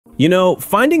You know,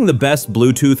 finding the best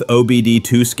Bluetooth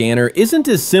OBD2 scanner isn't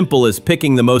as simple as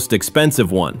picking the most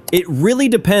expensive one. It really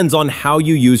depends on how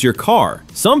you use your car.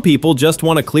 Some people just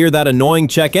want to clear that annoying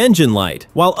check engine light,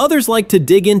 while others like to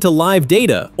dig into live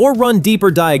data or run deeper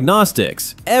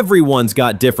diagnostics. Everyone's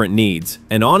got different needs,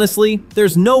 and honestly,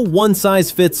 there's no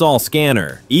one-size-fits-all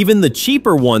scanner. Even the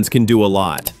cheaper ones can do a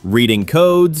lot. Reading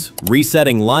codes,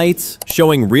 resetting lights,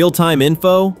 showing real-time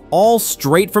info, all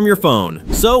straight from your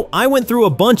phone. So I went through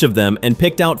a bunch of them and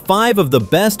picked out 5 of the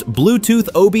best Bluetooth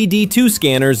OBD2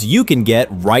 scanners you can get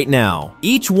right now.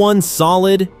 Each one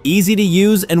solid, easy to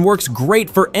use, and works great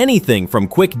for anything from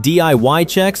quick DIY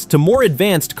checks to more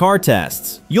advanced car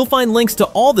tests. You'll find links to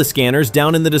all the scanners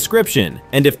down in the description,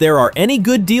 and if there are any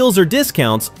good deals or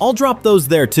discounts, I'll drop those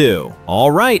there too.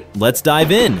 Alright, let's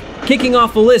dive in. Kicking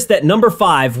off the list at number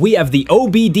 5, we have the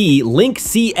OBD Link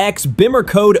CX Bimmer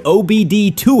Code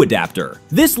OBD2 adapter.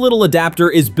 This little adapter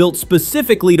is built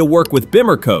specifically to work with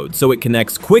Bimmer code, so it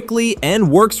connects quickly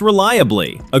and works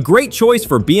reliably. A great choice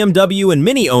for BMW and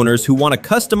Mini owners who want to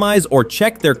customize or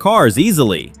check their cars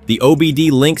easily. The OBD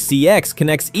Link CX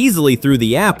connects easily through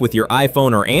the app with your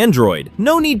iPhone or Android.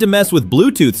 No need to mess with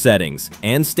Bluetooth settings,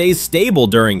 and stays stable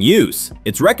during use.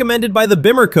 It's recommended by the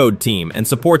Bimmer code team and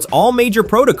supports all major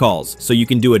protocols, so you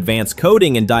can do advanced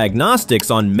coding and diagnostics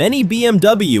on many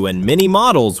BMW and Mini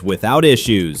models without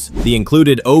issues. The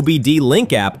included OBD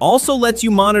Link app also lets you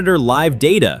monitor live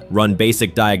data, run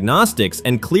basic diagnostics,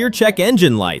 and clear check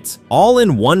engine lights, all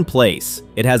in one place.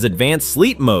 It has advanced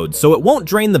sleep mode, so it won't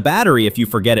drain the battery if you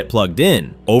forget it plugged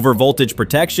in. Overvoltage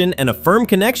protection and a firm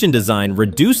connection design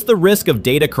reduce the risk of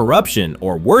data corruption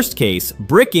or, worst case,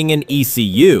 bricking an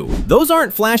ECU. Those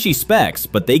aren't flashy specs,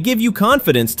 but they give you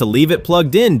confidence to leave it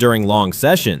plugged in during long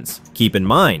sessions. Keep in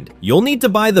mind, you'll need to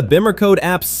buy the Bimmer Code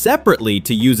app separately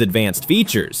to use advanced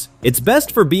features. It's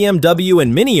best for BMW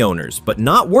and Mini owners, but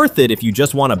not worth it if you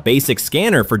just want a basic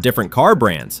scanner for different car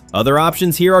brands. Other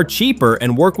options here are cheaper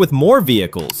and work with more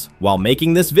vehicles. While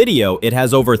making this video, it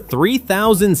has over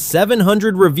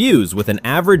 3,700 reviews with an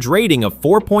average rating of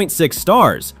 4.6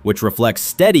 stars, which reflects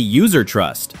steady user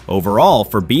trust. Overall,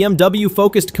 for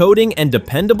BMW-focused coding and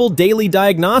dependable daily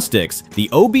diagnostics, the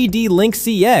OBD Link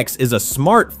CX is a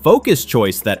smart, focused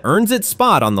choice that earns its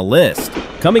spot on the list.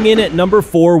 Coming in at number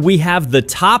 4, we have the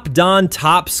TopDon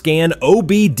TopScan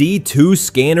OBD2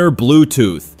 Scanner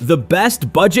Bluetooth, the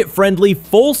best budget-friendly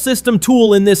full system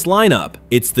tool in this lineup.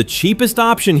 It's the cheapest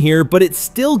option here, but it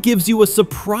still gives you a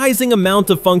surprising amount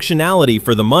of functionality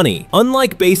for the money.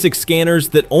 Unlike basic scanners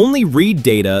that only read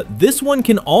data, this one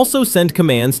can also send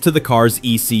commands to the car's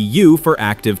ECU for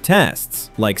active tests,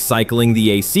 like cycling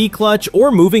the AC clutch or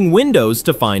moving windows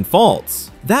to find faults.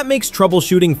 That makes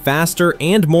troubleshooting faster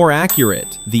and more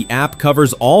accurate. The app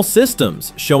covers all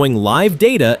systems, showing live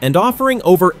data and offering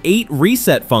over 8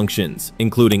 reset functions,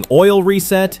 including oil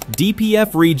reset,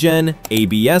 DPF regen,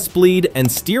 ABS bleed,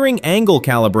 and steering angle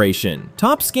calibration.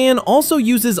 TopScan also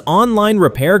uses online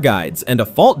repair guides and a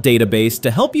fault database to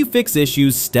help you fix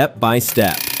issues step by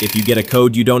step. If you get a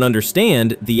code you don't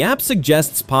understand, the app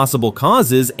suggests possible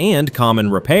causes and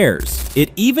common repairs. It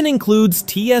even includes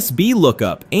TSB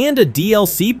lookup and a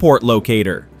DLC port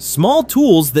locator, small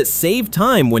tools that save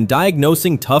time when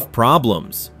diagnosing tough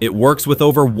problems. It works with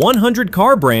over 100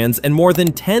 car brands and more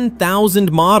than 10,000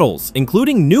 models,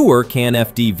 including newer CAN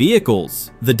FD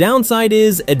vehicles. The downside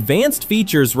is advanced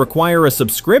features require a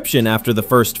subscription after the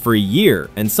first free year,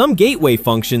 and some gateway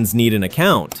functions need an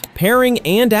account. Pairing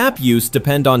and app use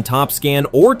depend on TopScan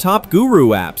or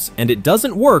TopGuru apps, and it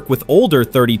doesn't work with older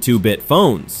 32-bit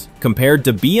phones. Compared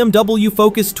to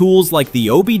BMW-focused tools like the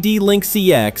OBD Link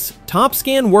CX,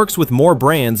 TopScan works with more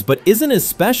brands but isn't as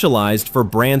specialized for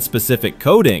brand-specific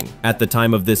coding. At the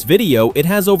time of this video, it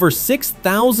has over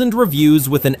 6,000 reviews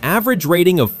with an average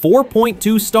rating of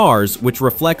 4.2 stars, which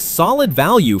reflects solid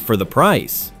value for the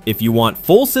price. If you want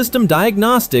full system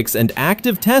diagnostics and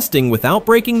active testing without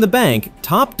breaking the bank,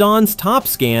 TopDon's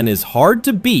TopScan is hard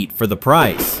to beat for the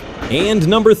price. And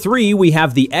number 3, we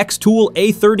have the Xtool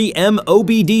A30M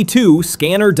OBD2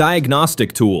 Scanner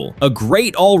Diagnostic Tool, a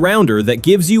great all-rounder that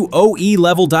gives you OE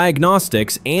level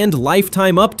diagnostics and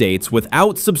lifetime updates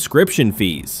without subscription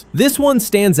fees. This one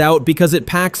stands out because it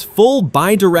packs full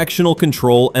bi-directional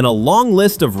control and a long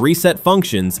list of reset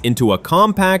functions into a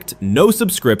compact, no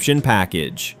subscription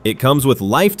package. It comes with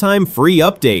lifetime free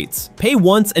updates. Pay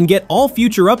once and get all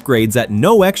future upgrades at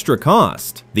no extra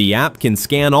cost. The app can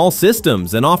scan all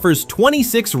systems and offers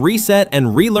 26 reset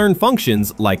and relearn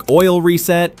functions like oil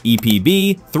reset,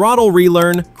 EPB, throttle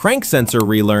relearn, crank sensor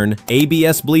relearn,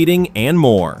 ABS bleeding, and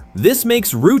more. This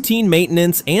makes routine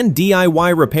maintenance and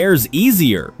DIY repairs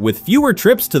easier with fewer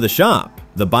trips to the shop.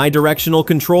 The bidirectional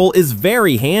control is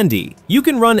very handy. You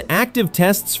can run active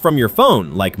tests from your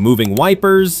phone, like moving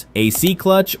wipers, AC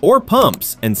clutch, or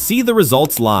pumps, and see the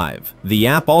results live. The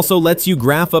app also lets you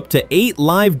graph up to 8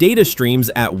 live data streams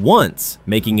at once,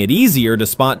 making it easier to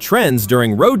spot trends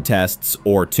during road tests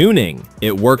or tuning.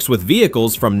 It works with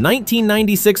vehicles from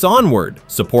 1996 onward,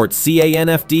 supports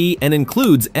CANFD, and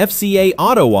includes FCA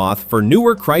AutoAuth for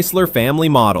newer Chrysler family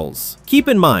models. Keep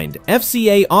in mind,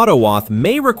 FCA AutoAuth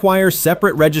may require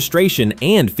separate registration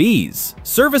and fees.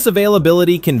 Service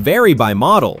availability can vary by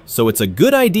model, so it's a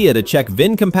good idea to check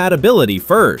VIN compatibility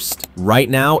first. Right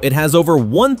now, it has over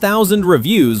 1,000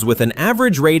 reviews with an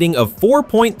average rating of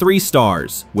 4.3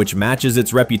 stars, which matches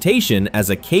its reputation as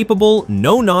a capable,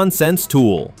 no-nonsense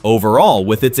tool. Overall,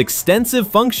 with its extensive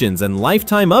functions and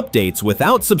lifetime updates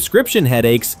without subscription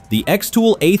headaches, the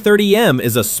Xtool A30M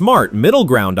is a smart middle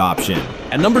ground option.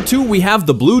 At number 2, we have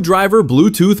the BlueDriver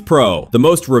Bluetooth Pro, the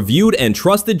most reviewed and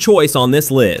trusted choice on this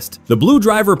list. The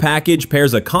BlueDriver package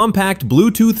pairs a compact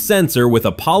Bluetooth sensor with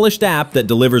a polished app that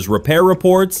delivers repair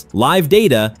reports, live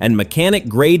data, and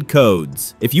mechanic-grade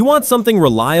codes. If you want something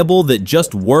reliable that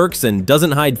just works and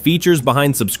doesn't hide features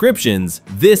behind subscriptions,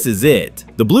 this is it.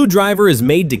 The BlueDriver is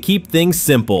made to keep things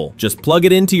simple. Just plug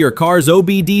it into your car's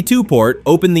OBD2 port,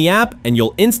 open the app, and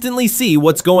you'll instantly see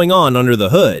what's going on under the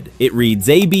hood. It reads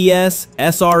ABS,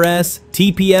 SRS,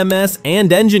 TPMS,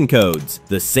 and engine codes,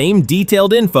 the same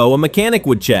detailed info a mechanic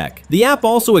would check. The app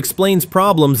also explains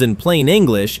problems in plain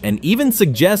English and even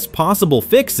suggests possible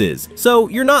fixes, so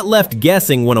you're not left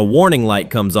guessing when a warning light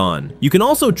comes on. You can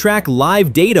also track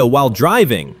live data while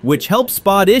driving, which helps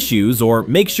spot issues or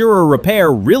make sure a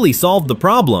repair really solved the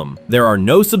problem. There are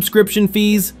no subscription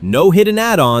fees, no hidden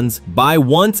add-ons, buy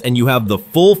once and you have the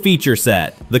full feature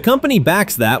set. The company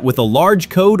backs that with a large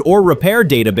code or repair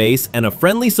database and a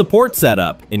friendly support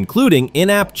setup, including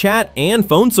in-app chat and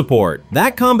phone support.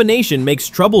 That combination makes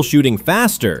troubleshooting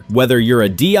faster, whether you're a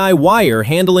DIYer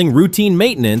handling routine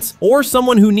maintenance or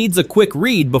someone who needs a quick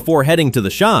read before heading to the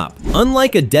shop.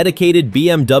 Unlike a dedicated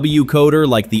BMW coder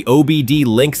like the OBD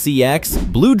Link CX,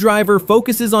 BlueDriver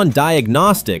focuses on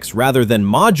diagnostics rather than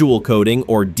module coding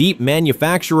or deep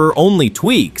manufacturer-only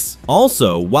tweaks.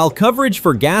 Also, while coverage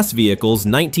for gas vehicles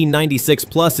 1996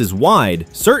 plus is wide,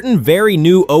 certain very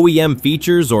new OEM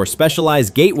features or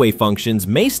specialized gateway functions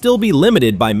may still be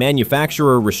limited by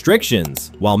manufacturer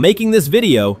restrictions. While making this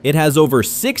video, it has over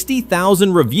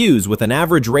 60,000 reviews with an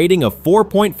average rating of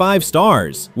 4.5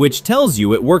 stars, which tells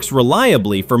you it works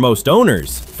reliably for most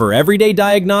owners. For everyday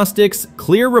diagnostics,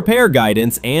 clear repair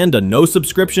guidance, and a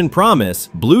no-subscription promise,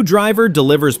 BlueDriver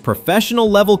delivers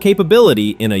professional-level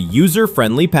capability in a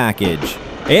user-friendly package.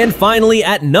 And finally,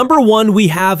 at number 1, we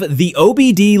have the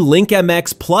OBD Link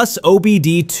MX Plus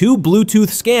OBD2 Bluetooth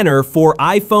Scanner for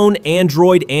iPhone,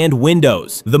 Android, and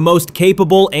Windows, the most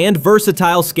capable and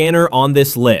versatile scanner on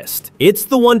this list. It's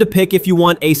the one to pick if you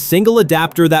want a single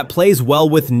adapter that plays well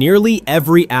with nearly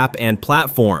every app and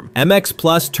platform. MX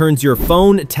Plus turns your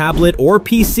phone, tablet, or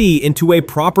PC into a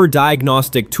proper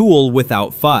diagnostic tool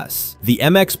without fuss. The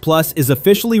MX Plus is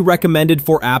officially recommended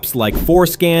for apps like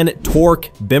Forescan,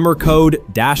 Torque, Bimmercode,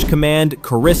 Dash Command,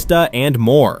 Carista, and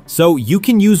more, so you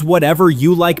can use whatever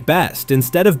you like best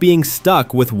instead of being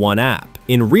stuck with one app.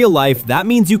 In real life, that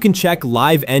means you can check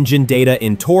live engine data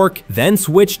in Torque, then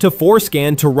switch to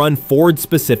Forescan to run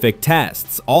Ford-specific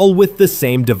tests, all with the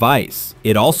same device.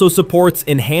 It also supports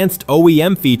enhanced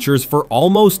OEM features for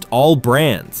almost all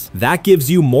brands. That gives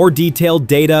you more detailed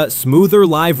data, smoother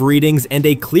live readings, and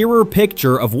a clearer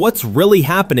picture of what's really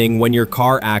happening when your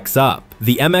car acts up.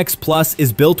 The MX Plus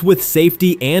is built with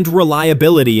safety and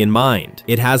reliability in mind.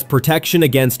 It has protection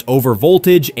against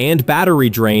overvoltage and battery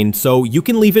drain, so you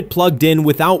can leave it plugged in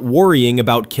without worrying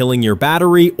about killing your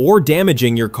battery or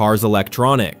damaging your car's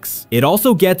electronics. It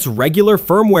also gets regular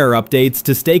firmware updates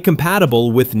to stay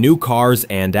compatible with new cars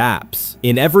and apps.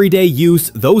 In everyday use,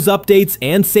 those updates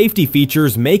and safety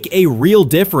features make a real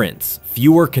difference.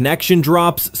 Fewer connection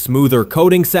drops, smoother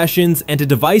coding sessions, and a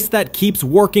device that keeps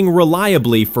working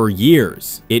reliably for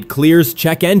years. It clears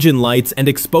check engine lights and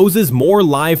exposes more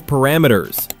live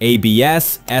parameters,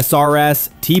 ABS, SRS,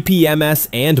 TPMS,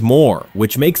 and more,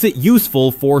 which makes it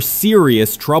useful for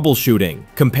serious troubleshooting.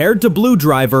 Compared to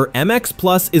BlueDriver, MX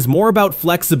Plus is more about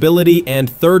flexibility and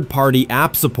third-party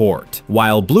app support,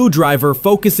 while BlueDriver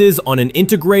focuses on an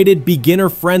integrated,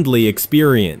 beginner-friendly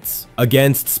experience.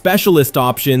 Against specialist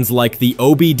options like the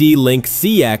OBD Link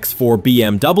CX for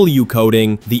BMW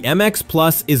coding, the MX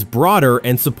Plus is broader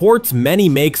and supports many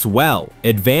makes well.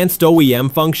 Advanced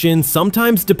OEM functions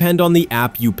sometimes depend on the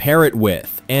app you pair it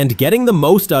with, and getting the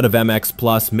most out of MX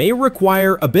Plus may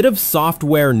require a bit of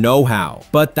software know-how,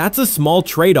 but that's a small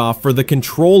trade-off for the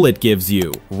control it gives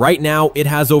you. Right now, it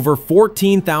has over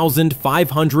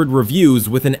 14,500 reviews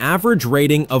with an average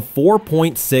rating of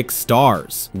 4.6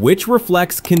 stars, which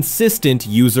reflects consistent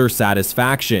user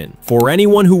satisfaction. For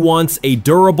anyone who wants a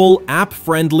durable,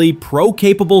 app-friendly,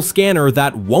 pro-capable scanner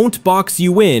that won't box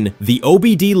you in, the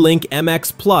OBD Link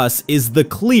MX Plus is the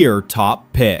clear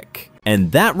top pick.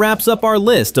 And that wraps up our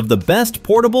list of the best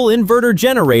portable inverter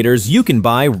generators you can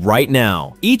buy right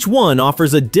now. Each one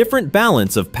offers a different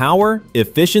balance of power,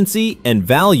 efficiency, and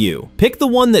value. Pick the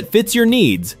one that fits your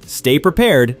needs, stay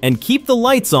prepared, and keep the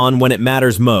lights on when it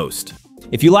matters most.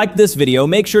 If you liked this video,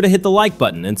 make sure to hit the like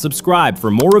button and subscribe for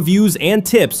more reviews and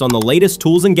tips on the latest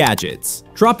tools and gadgets.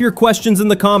 Drop your questions in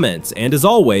the comments, and as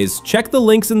always, check the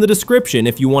links in the description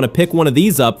if you want to pick one of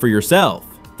these up for yourself.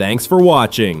 Thanks for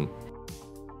watching.